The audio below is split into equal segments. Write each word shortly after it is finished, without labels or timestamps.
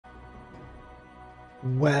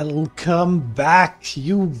Welcome back,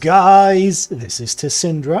 you guys! This is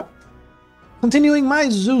Tessindra, continuing my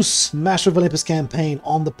Zeus Master of Olympus campaign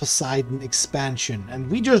on the Poseidon expansion. And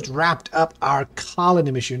we just wrapped up our colony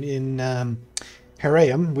mission in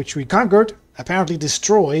Heraium, which we conquered, apparently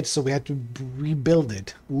destroyed, so we had to rebuild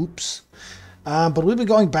it. Oops. But we'll be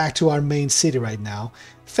going back to our main city right now.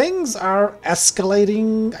 Things are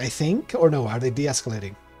escalating, I think, or no, are they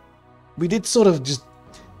de-escalating? We did sort of just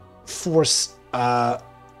force...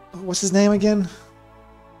 what's his name again?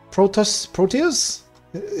 Proteus?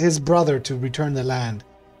 His brother, to return the land.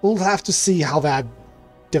 We'll have to see how that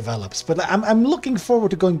develops. But I'm looking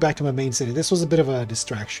forward to going back to my main city. This was a bit of a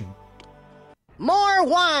distraction. More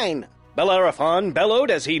wine! Bellerophon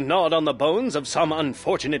bellowed as he gnawed on the bones of some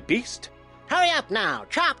unfortunate beast. Hurry up now!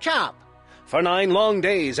 Chop, chop! For 9 long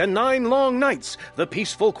days and 9 long nights, the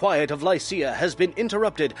peaceful quiet of Lycia has been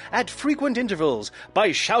interrupted at frequent intervals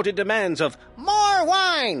by shouted demands of More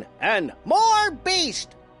wine! and More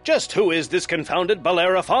beast! just who is this confounded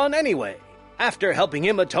Bellerophon anyway? After helping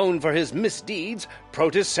him atone for his misdeeds,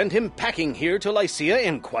 Proteus sent him packing here to Lycia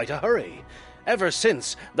in quite a hurry. Ever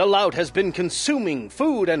since, the lout has been consuming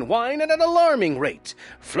food and wine at an alarming rate,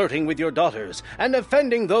 flirting with your daughters and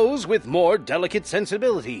offending those with more delicate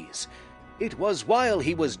sensibilities. It was while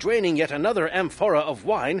he was draining yet another amphora of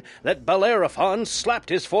wine that Bellerophon slapped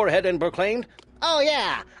his forehead and proclaimed, Oh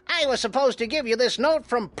yeah, I was supposed to give you this note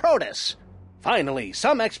from Proteus. Finally,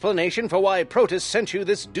 some explanation for why Proteus sent you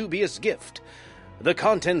this dubious gift. The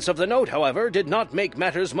contents of the note, however, did not make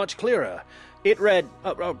matters much clearer. It read,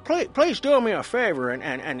 Please do me a favor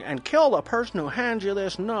and kill the person who hands you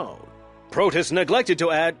this note. Proteus neglected to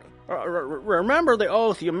add, Remember the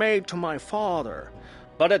oath you made to my father.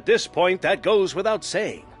 but at this point that goes without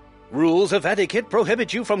saying. Rules of etiquette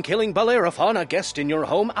prohibit you from killing Bellerophon, a guest in your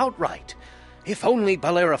home, outright. If only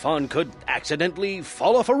Bellerophon could accidentally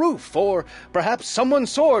fall off a roof, or perhaps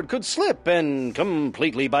someone's sword could slip and,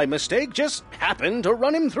 completely by mistake, just happen to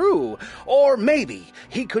run him through. Or maybe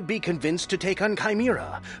he could be convinced to take on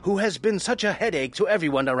Chimera, who has been such a headache to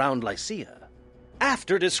everyone around Lycia.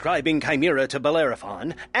 After describing Chimera to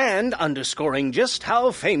Bellerophon, and underscoring just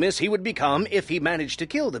how famous he would become if he managed to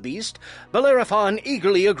kill the beast, Bellerophon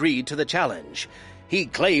eagerly agreed to the challenge. He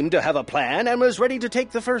claimed to have a plan and was ready to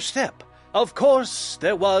take the first step. Of course,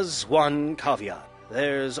 there was one caveat.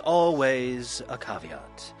 There's always a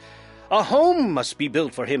caveat. A home must be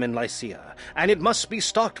built for him in Lycia, and it must be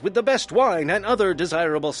stocked with the best wine and other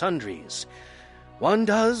desirable sundries. One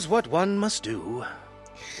does what one must do.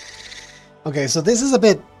 Okay, so this is a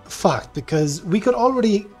bit fucked because we could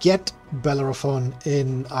already get Bellerophon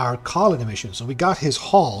in our colony mission. So we got his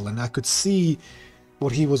haul and I could see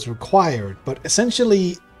what he was required. But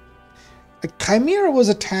essentially, a Chimera was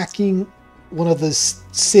attacking one of the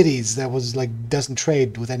cities that was like doesn't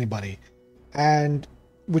trade with anybody. And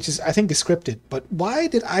which is, I think, is scripted. But why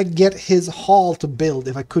did I get his haul to build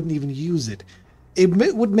if I couldn't even use it? It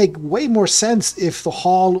would make way more sense if the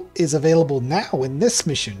haul is available now in this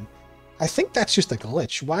mission. I think that's just a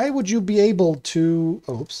glitch. Why would you be able to...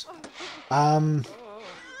 Oops.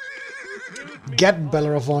 Get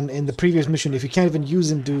Bellerophon in the previous mission if you can't even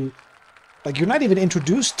use him to... Like, you're not even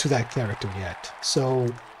introduced to that character yet.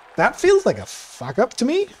 So, that feels like a fuck-up to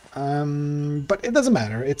me. But it doesn't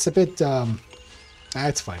matter. It's a bit...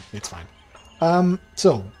 it's fine. It's fine.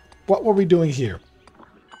 So, what were we doing here?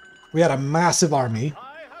 We had a massive army.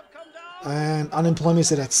 And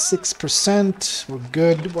unemployment is at 6%. We're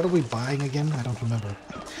good. What are we buying again? I don't remember.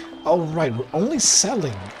 Oh, right. We're only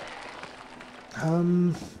selling.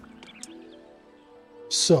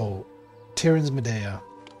 So, Tyrion's Medea.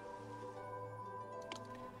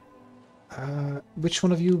 Which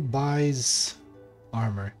one of you buys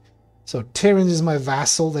armor? So, Tyrion is my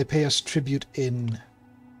vassal. They pay us tribute in...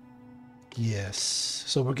 Yes.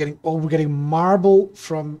 So, we're getting... Oh, we're getting marble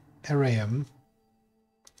from Heraium.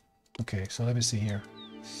 Okay, so let me see here.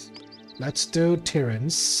 Let's do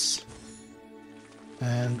Tyrion's.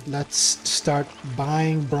 And let's start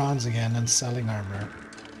buying bronze again and selling armor.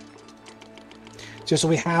 Just so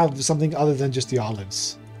we have something other than just the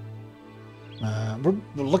olives. We're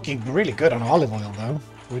looking really good on olive oil, though.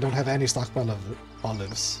 We don't have any stockpile of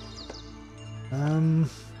olives.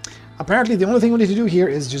 Apparently, the only thing we need to do here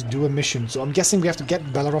is just do a mission. So I'm guessing we have to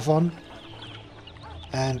get Bellerophon.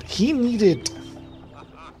 And he needed...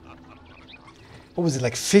 What was it,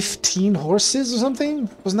 like 15 horses or something?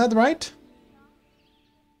 Wasn't that right?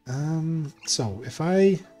 So if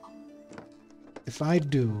I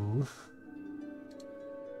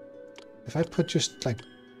put just like,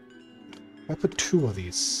 if I put 2 of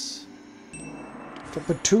these, if I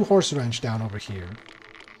put 2 horse ranch down over here,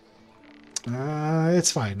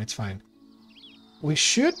 It's fine, it's fine. We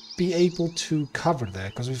should be able to cover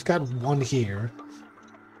that, because we've got one here.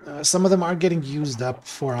 Some of them are getting used up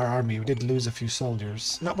for our army. We did lose a few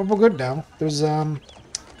soldiers. No, but we're good now. There's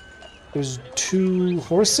 2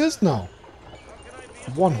 horses? No.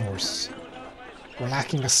 1 horse. We're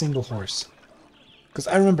lacking a single horse. Because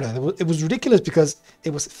I remember that. It was ridiculous because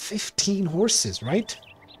it was 15 horses, right?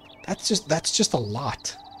 That's just a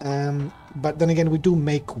lot. But then again, we do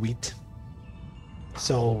make wheat.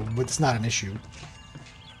 So it's not an issue.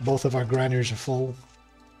 Both of our granaries are full.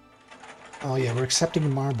 Oh yeah, we're accepting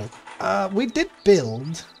marble. We did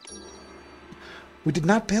build. We did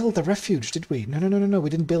not build the refuge, did we? No. We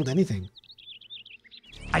didn't build anything.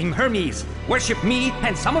 I'm Hermes. Worship me,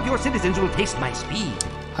 and some of your citizens will taste my speed.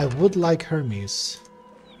 I would like Hermes.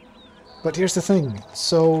 But here's the thing.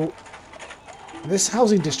 So, this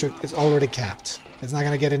housing district is already capped. It's not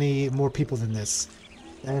going to get any more people than this.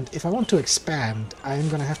 And if I want to expand, I'm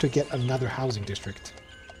going to have to get another housing district.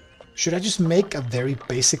 Should I just make a very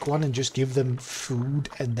basic one and just give them food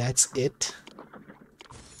and that's it?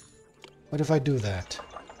 What if I do that?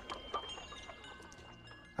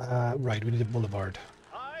 Right, we need a boulevard.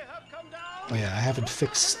 Oh yeah, I haven't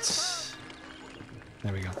fixed...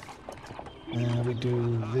 There we go. We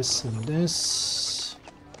do this and this.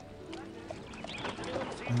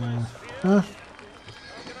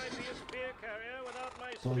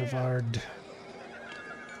 Boulevard.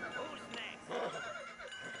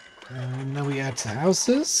 And now we add to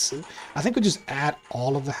houses. I think we just add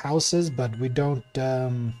all of the houses, but we don't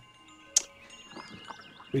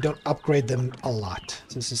upgrade them a lot.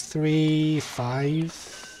 So this is 3,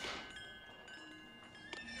 5.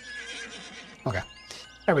 Okay,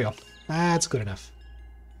 there we go. That's good enough.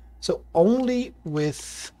 So only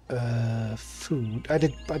with food. I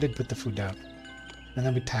did put the food down, and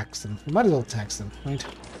then we tax them. We might as well tax them, right?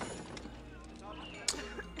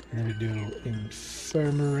 And then we do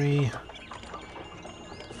infirmary.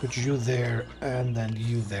 Put you there, and then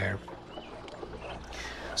you there.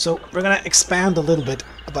 So we're gonna expand a little bit,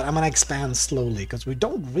 but I'm gonna expand slowly because we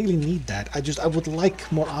don't really need that. I would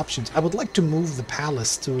like more options. I would like to move the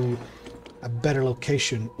palace to a better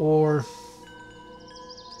location, or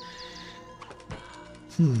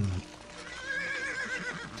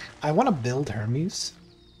I want to build Hermes.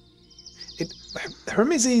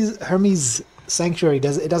 Hermes Sanctuary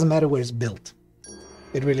it doesn't matter where it's built.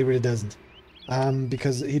 It really doesn't,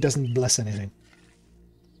 because he doesn't bless anything.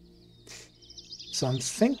 So I'm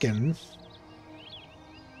thinking,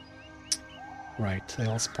 right? They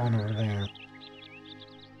all spawn over there.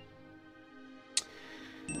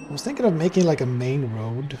 I was thinking of making like a main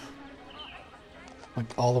road, like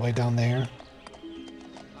all the way down there.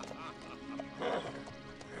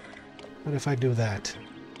 What if I do that?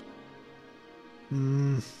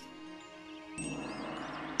 I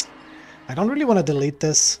don't really want to delete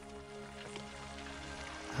this.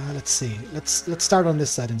 Let's see. Let's start on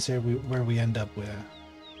this side and see where we end up with.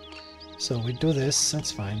 So we do this.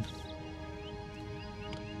 That's fine.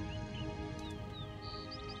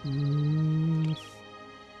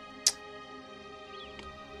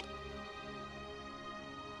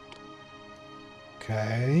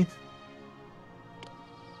 Okay.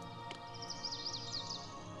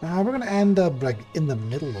 We're gonna end up like in the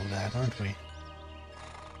middle of that, aren't we?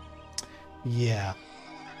 Yeah.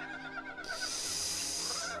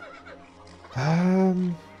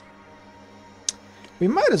 We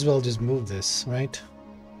might as well just move this, right?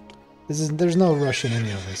 There's no rush in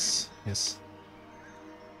any of this. Yes.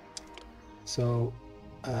 So,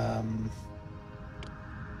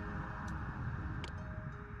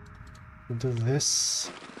 we'll do this.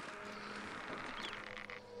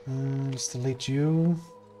 Just delete you.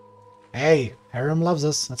 Hey, Harem loves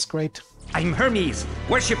us. That's great. I'm Hermes.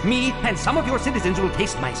 Worship me, and some of your citizens will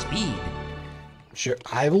taste my speed. Sure,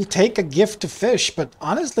 I will take a gift to fish, but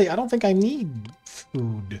honestly, I don't think I need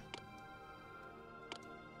food.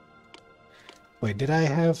 Wait, did I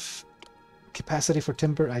have capacity for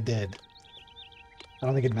timber? I did. I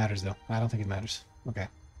don't think it matters, though. I don't think it matters. Okay.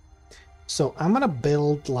 So I'm gonna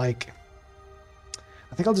build, like...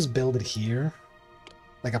 I think I'll just build it here.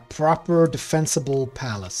 Like a proper defensible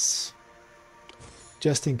palace.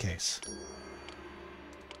 Just in case.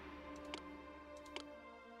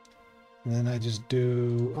 And then I just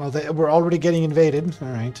do... Oh, we're already getting invaded.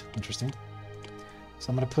 Alright, interesting. So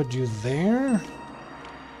I'm going to put you there.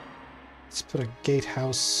 Let's put a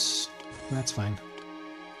gatehouse. That's fine.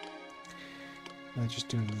 I just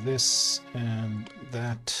do this and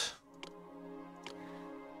that.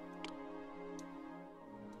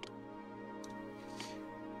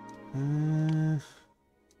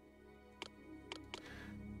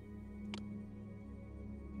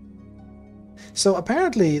 So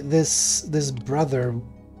apparently this brother,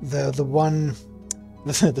 the one,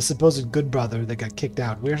 the supposed good brother that got kicked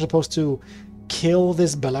out, we're supposed to kill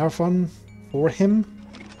this Bellerophon for him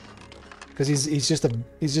because he's just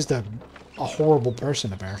a horrible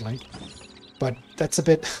person apparently. But that's a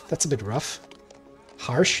bit rough,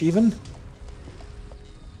 harsh even.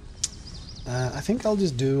 I think I'll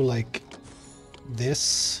just do like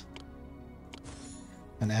this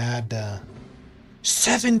and add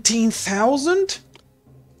 17,000?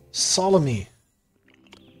 Solemny.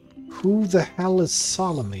 Who the hell is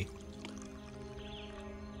Solemny?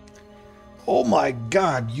 Oh my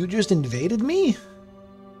god, you just invaded me?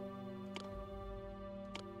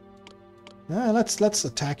 Let's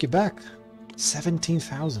attack you back.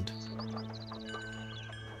 17,000.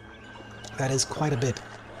 That is quite a bit.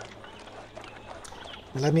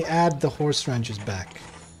 Let me add the horse ranches back.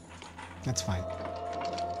 That's fine.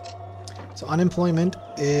 So unemployment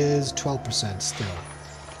is 12% still.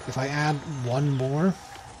 If I add one more...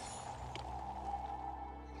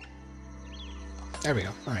 There we go.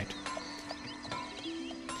 Alright.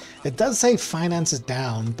 It does say finance is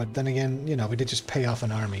down, but then again, you know, we did just pay off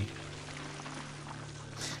an army.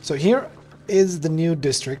 So here is the new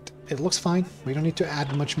district. It looks fine. We don't need to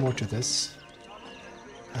add much more to this.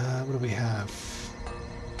 What do we have?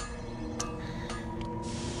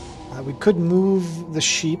 We could move the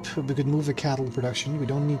sheep. We could move the cattle production. We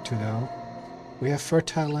don't need to, though. We have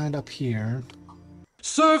fertile land up here.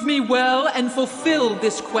 Serve me well and fulfill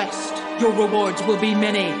this quest. Your rewards will be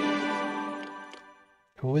many.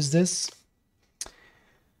 Who is this?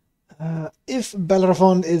 If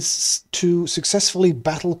Bellerophon is to successfully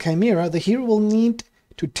battle Chimera, the hero will need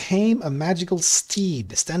to tame a magical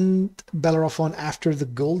steed. Send Bellerophon after the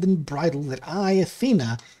golden bridle that I,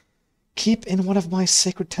 Athena, keep in one of my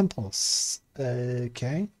sacred temples.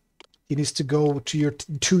 Okay. He needs to go to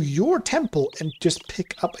your temple and just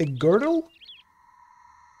pick up a girdle?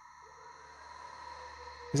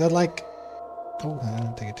 Is that like... Oh, I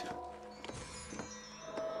don't take it.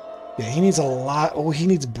 Yeah, he needs a lot. Oh, he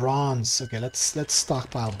needs bronze. Okay, let's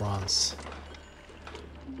stockpile bronze.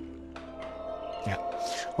 Yeah.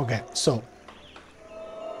 Okay, so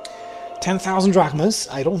 10,000 drachmas.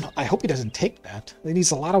 I hope he doesn't take that. He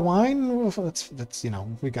needs a lot of wine. That's you know,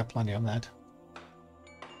 we got plenty of that.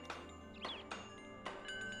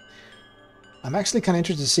 I'm actually kind of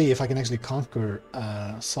interested to see if I can actually conquer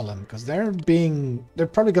Solemn, because they're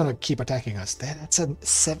probably going to keep attacking us. That's a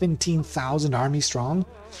 17,000 army strong.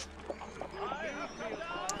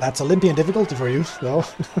 That's Olympian difficulty for you, though.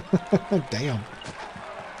 Damn.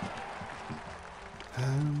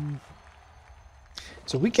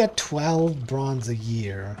 So we get 12 bronze a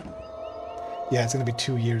year. Yeah, it's going to be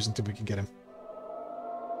 2 years until we can get him.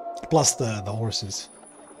 Plus the horses.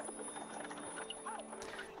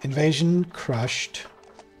 Invasion crushed.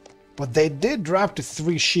 But they did drop to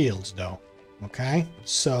 3 shields, though. Okay?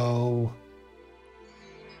 So...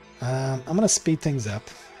 I'm going to speed things up.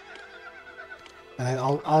 And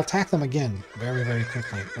I'll attack them again very, very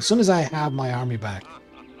quickly. As soon as I have my army back.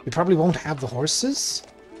 We probably won't have the horses,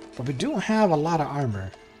 but we do have a lot of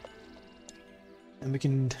armor. And we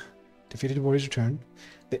can... Defeated warriors return.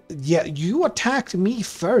 Yeah, you attacked me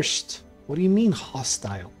first. What do you mean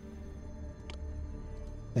hostile?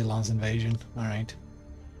 They launched invasion. Alright.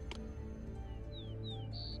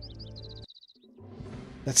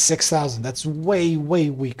 That's 6,000. That's way,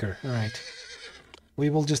 way weaker. Alright. We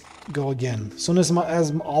will just go again. As soon as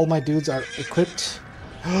all my dudes are equipped.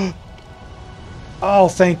 Oh,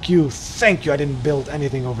 thank you. Thank you. I didn't build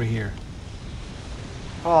anything over here.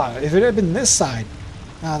 Oh, if it had been this side.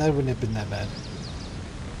 Ah, that wouldn't have been that bad.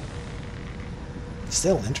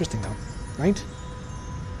 Still interesting though, right?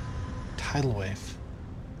 Tidal wave.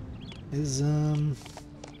 Is,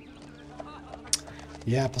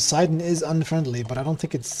 yeah, Poseidon is unfriendly, but I don't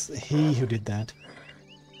think it's he who did that.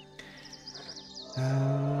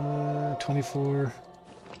 24.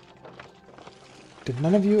 Did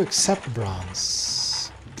none of you accept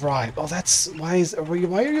bronze? Bribe. Oh, that's... Why are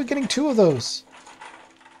you getting 2 of those?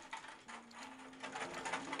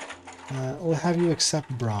 We'll have you accept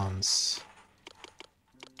bronze.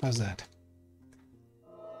 How's that?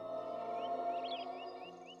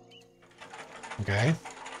 Okay.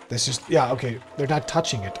 This just... Yeah, okay. They're not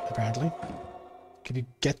touching it, apparently. Can you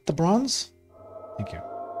get the bronze? Thank you.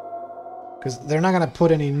 Because they're not going to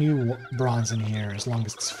put any new bronze in here as long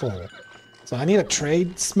as it's full. So I need a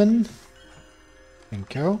tradesman.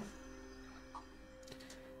 Thank you.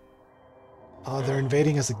 Oh, they're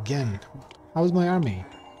invading us again. How's my army?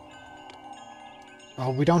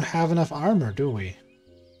 Oh, we don't have enough armor, do we?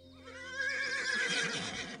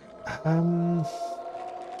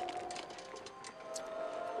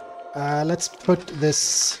 Let's put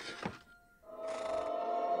this...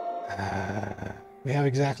 we have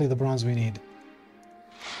exactly the bronze we need.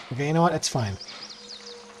 Okay, you know what? It's fine.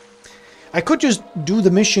 I could just do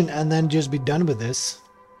the mission and then just be done with this.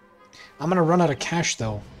 I'm gonna run out of cash,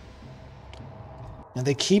 though. And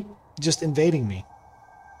they keep just invading me.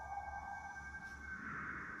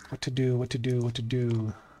 What to do, what to do, what to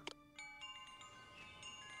do...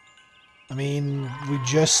 I mean, we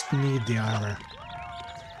just need the armor.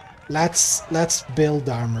 Let's build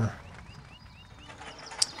armor.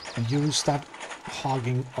 And you stop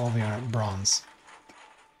hogging all the bronze.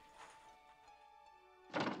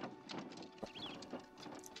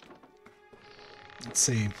 Let's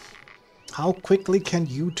see. How quickly can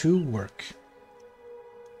you two work?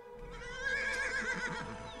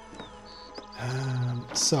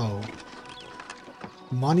 So,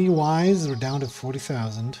 money-wise, we're down to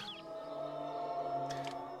 40,000.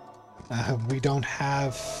 We don't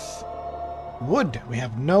have wood. We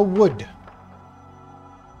have no wood.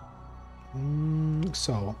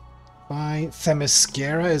 So,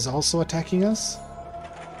 Themyscira is also attacking us.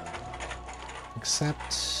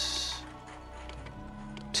 Except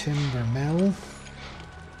Timber Mill.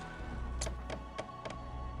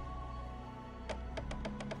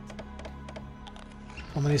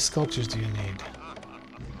 How many sculptures do you need?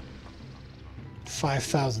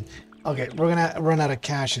 5,000. Okay, we're gonna run out of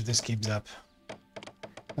cash if this keeps up.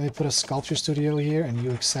 Let me put a sculpture studio here, and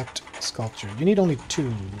you accept sculpture. You need only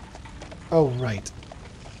 2. Oh, right.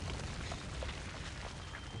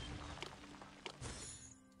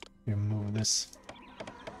 Remove this.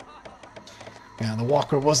 Yeah, the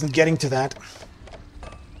walker wasn't getting to that.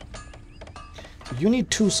 So you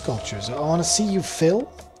need 2 sculptures. I want to see you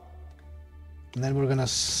fill. And then we're gonna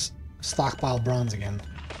stockpile bronze again.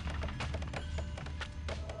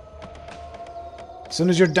 As soon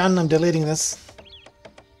as you're done, I'm deleting this.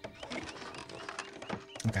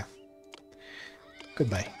 Okay.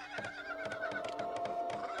 Goodbye.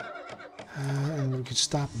 And we could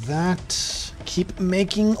stop that. Keep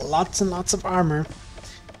making lots and lots of armor.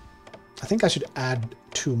 I think I should add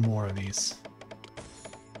 2 more of these.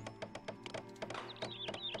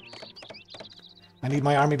 I need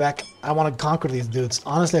my army back. I want to conquer these dudes.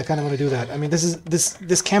 Honestly, I kind of want to do that. I mean,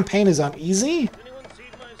 this campaign is on easy,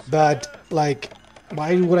 but like,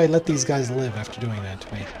 why would I let these guys live after doing that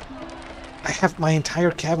to me? I have my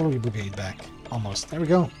entire cavalry brigade back, almost. There we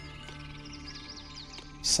go.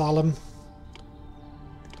 Solemn.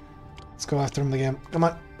 Let's go after them again. Come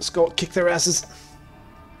on, let's go kick their asses.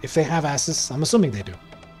 If they have asses, I'm assuming they do.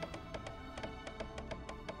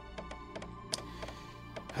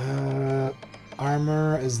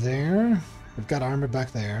 Armor is there. We've got armor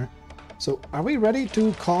back there. So, are we ready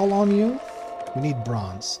to call on you? We need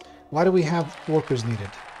bronze. Why do we have workers needed?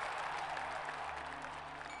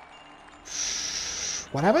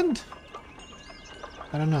 What happened?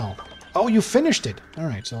 I don't know. Oh, you finished it!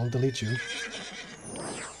 Alright, so I'll delete you.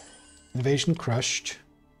 Invasion crushed.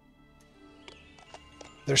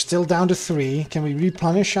 They're still down to 3. Can we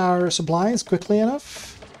replenish our supplies quickly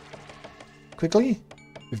enough? Quickly?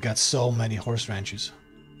 We've got so many horse ranches.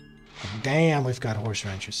 Damn, we've got horse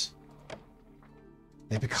ranches.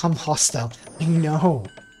 They become hostile. I know.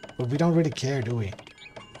 But we don't really care, do we?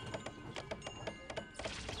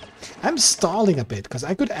 I'm stalling a bit, because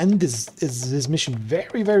I could end this mission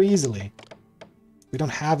very, very easily. We don't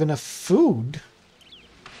have enough food.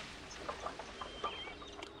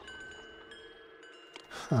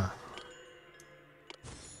 Huh.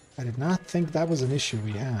 I did not think that was an issue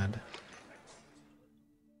we had.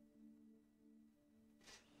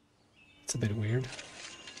 It's a bit weird.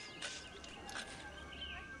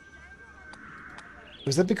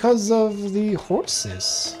 Was that because of the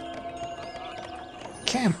horses?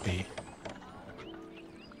 Can't be.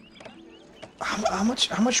 How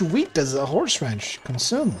much wheat does a horse ranch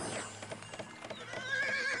consume?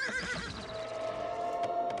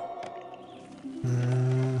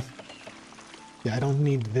 Yeah, I don't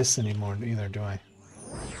need this anymore either, do I?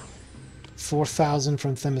 4,000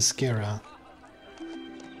 from Themyscira.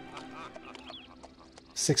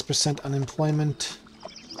 6% unemployment.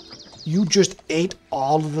 You just ate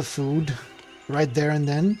all of the food right there and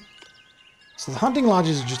then. So the hunting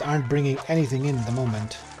lodges just aren't bringing anything in at the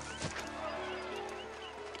moment.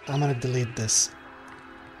 I'm gonna delete this.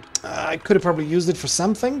 I could have probably used it for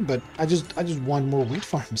something, but I just want more wheat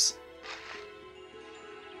farms.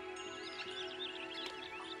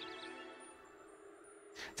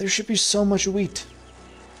 There should be so much wheat.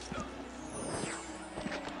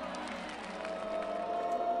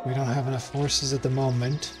 We don't have enough horses at the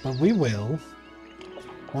moment, but we will.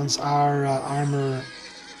 Once our armor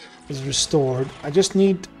is restored. I just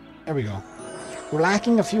need There we go. We're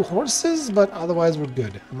lacking a few horses, but otherwise we're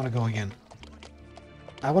good. I'm gonna go again.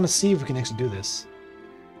 I want to see if we can actually do this.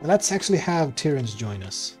 Let's actually have Tyrants join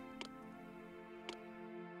us.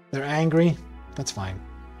 They're angry. That's fine.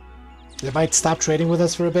 They might stop trading with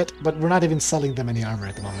us for a bit, but we're not even selling them any armor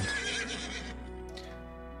at the moment.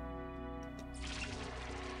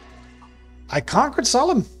 I conquered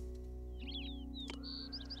Solemn.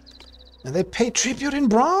 And they pay tribute in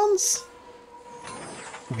bronze?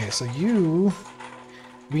 Okay, so you...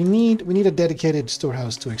 We need a dedicated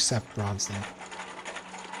storehouse to accept bronze then.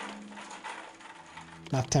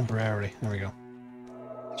 Not temporarily. There we go.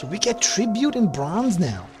 So we get tribute in bronze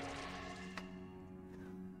now.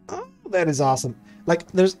 Oh, that is awesome. Like,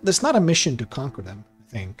 there's not a mission to conquer them, I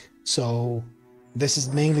think. So this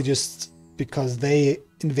is mainly just because they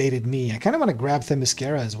invaded me. I kind of want to grab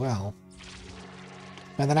Themyscira as well.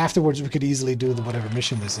 And then afterwards we could easily do the whatever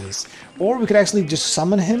mission this is. Or we could actually just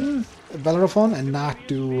summon him, Bellerophon, and not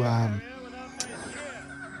do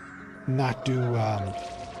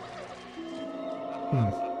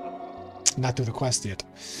the quest yet.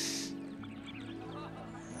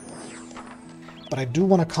 But I do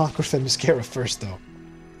want to conquer Themyscira first, though.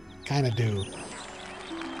 Kind of do.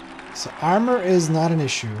 So armor is not an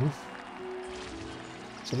issue.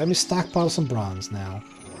 So let me stockpile some bronze now.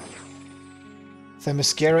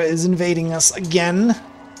 Themyscira is invading us again.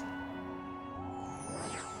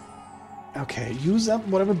 Okay, use up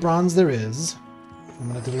whatever bronze there is.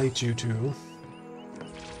 I'm going to delete you too.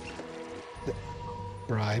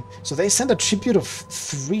 Bribe. So they send a tribute of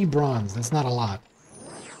 3 bronze. That's not a lot.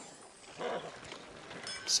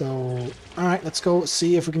 So, alright, let's go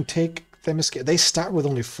see if we can take Themyscira. They start with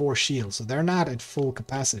only 4 shields, so they're not at full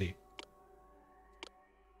capacity.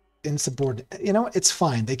 Insubordinate. You know, it's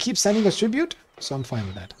fine. They keep sending us tribute, so I'm fine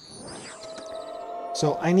with that.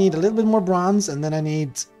 So I need a little bit more bronze, and then I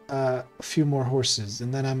need a few more horses,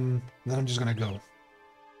 and then I'm just gonna go.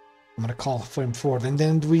 I'm gonna call for him forward, and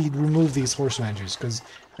then we remove these horse ranchers because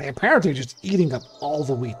they apparently are just eating up all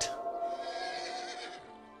the wheat.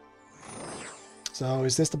 So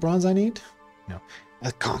is this the bronze I need? No.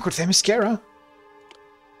 I conquered Themyscira,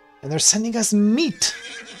 and they're sending us meat.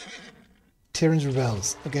 Tyrants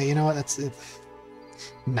rebels. Okay, you know what? That's it.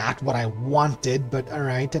 Not what I wanted, but all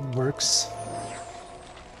right, it works.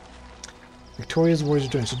 Victoria's warriors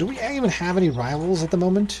are doing. So do we even have any rivals at the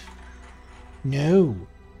moment? No.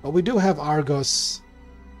 But we do have Argos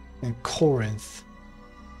and Corinth.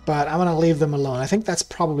 But I'm going to leave them alone. I think that's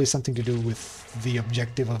probably something to do with the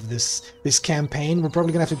objective of this campaign. We're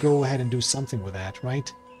probably going to have to go ahead and do something with that,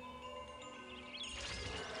 right?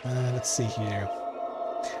 Let's see here.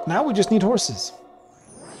 Now we just need horses.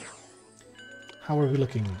 How are we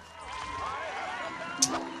looking?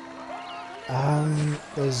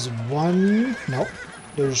 There's 1... No.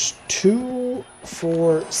 There's 2,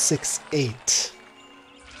 4, 6, 8.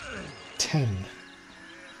 10.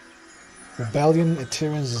 Rebellion at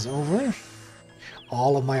Tyrants is over.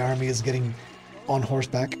 All of my army is getting on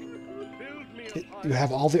horseback. You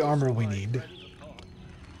have all the armor we need.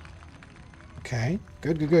 Okay,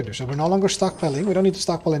 good, good, good. So we're no longer stockpiling. We don't need to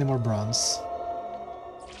stockpile any more bronze.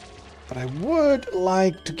 But I would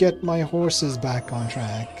like to get my horses back on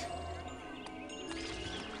track.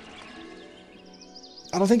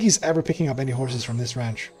 I don't think he's ever picking up any horses from this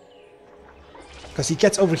ranch. Because he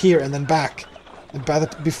gets over here and then back. And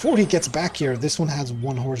before he gets back here, this one has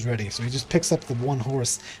 1 horse ready. So he just picks up the 1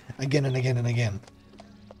 horse again and again and again.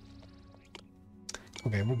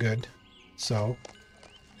 Okay, we're good. So,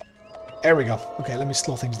 there we go. Okay, let me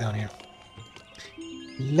slow things down here.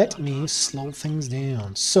 Let me slow things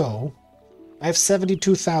down. So, I have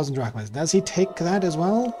 72,000 drachmas. Does he take that as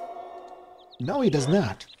well? No, he does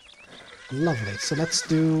not. Lovely. So let's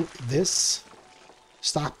do this.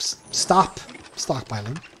 Stop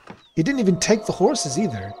stockpiling. He didn't even take the horses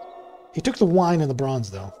either. He took the wine and the bronze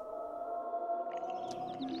though.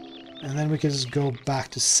 And then we can just go back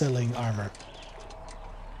to selling armor.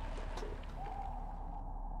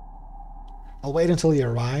 I'll wait until he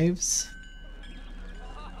arrives.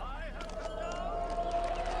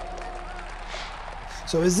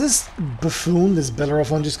 So is this buffoon, this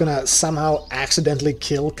Bellerophon, just gonna somehow accidentally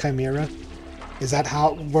kill Chimera? Is that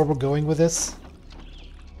where we're going with this?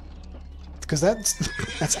 Because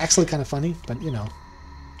that's actually kind of funny, but you know.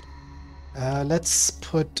 Let's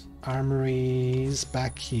put armories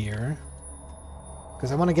back here.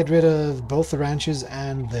 Because I want to get rid of both the ranches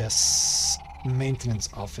and this maintenance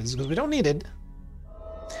office, because we don't need it.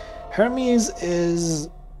 Hermes is...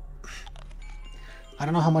 I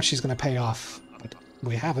don't know how much he's going to pay off, but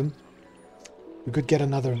we have him. We could get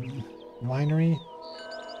another winery.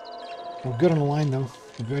 We're good on the wine, though.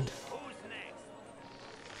 Good.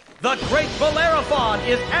 The great Bellerophon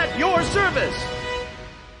is at your service!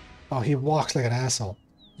 Oh, he walks like an asshole.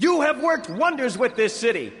 You have worked wonders with this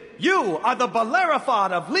city. You are the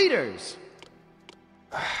Bellerophon of leaders.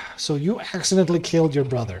 So you accidentally killed your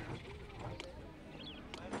brother.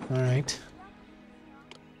 Alright.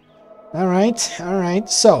 Alright.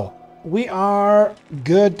 So, we are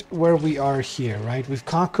good where we are here, right? We've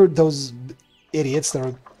conquered those idiots that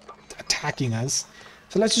are attacking us.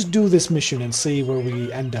 So let's just do this mission and see where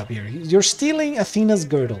we end up here. You're stealing Athena's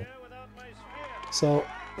girdle. So,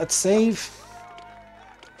 let's save.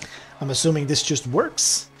 I'm assuming this just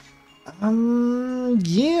works.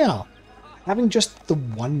 Yeah. Having just the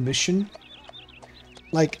one mission.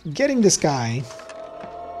 Like, getting this guy.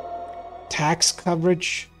 Tax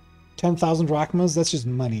coverage. 10,000 drachmas, that's just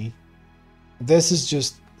money. This is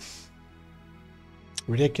just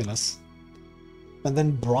ridiculous. And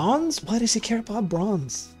then bronze? Why does he care about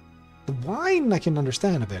bronze? The wine I can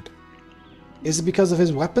understand a bit. Is it because of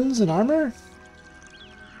his weapons and armor?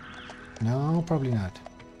 No, probably not.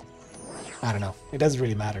 I don't know. It doesn't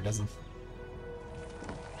really matter, does it?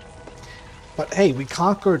 But hey, we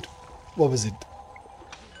conquered... What was it?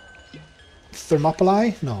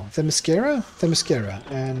 Thermopylae? No, Themyscira? Themyscira.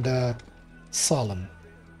 And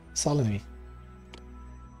Solymi.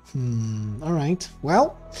 Alright.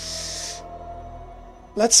 Well,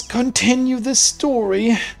 let's continue this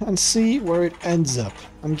story and see where it ends up.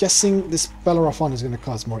 I'm guessing this Bellerophon is going to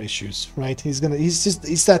cause more issues, right? He's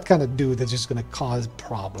that kind of dude that's just going to cause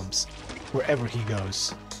problems wherever he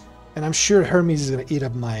goes. And I'm sure Hermes is going to eat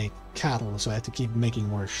up my cattle, so I have to keep making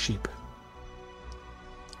more sheep.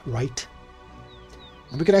 Right?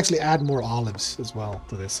 And we could actually add more olives as well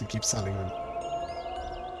to this and keep selling them.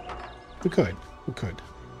 We could.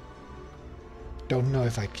 Don't know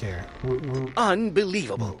if I care.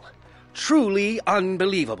 Unbelievable. Truly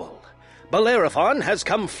unbelievable. Bellerophon has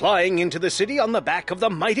come flying into the city on the back of the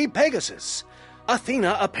mighty Pegasus.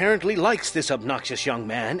 Athena apparently likes this obnoxious young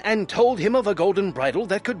man and told him of a golden bridle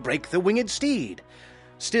that could break the winged steed.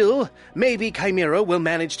 Still, maybe Chimera will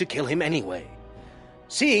manage to kill him anyway.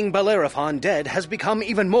 Seeing Bellerophon dead has become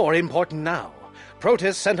even more important now.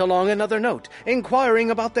 Proteus sent along another note,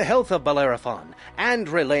 inquiring about the health of Bellerophon, and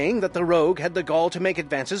relaying that the rogue had the gall to make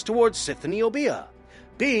advances towards Sithniobea.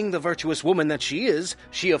 Being the virtuous woman that she is,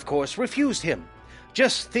 she of course refused him.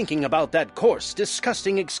 Just thinking about that coarse,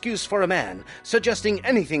 disgusting excuse for a man, suggesting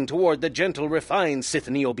anything toward the gentle, refined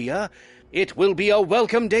Sithniobea, it will be a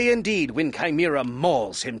welcome day indeed when Chimera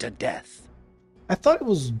mauls him to death. I thought it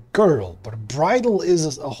was girdle, but a bridle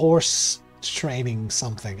is a horse training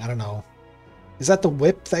something. I don't know. Is that the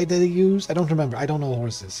whip that they use? I don't remember. I don't know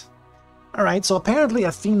horses. Alright, so apparently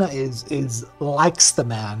Athena likes the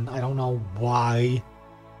man. I don't know why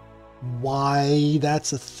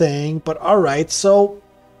that's a thing, but alright, so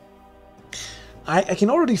I can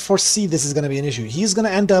already foresee this is going to be an issue. He's going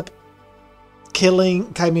to end up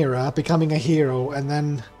killing Chimera, becoming a hero, and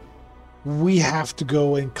then we have to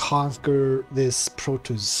go and conquer this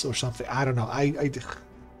Proteus or something. I don't know.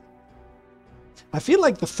 I feel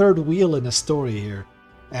like the third wheel in a story here,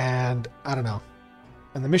 and I don't know.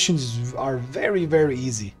 And the missions are very, very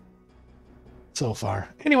easy so far.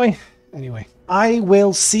 Anyway, I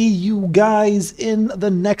will see you guys in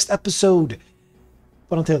the next episode.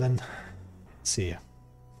 But until then, see ya.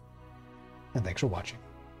 And thanks for watching.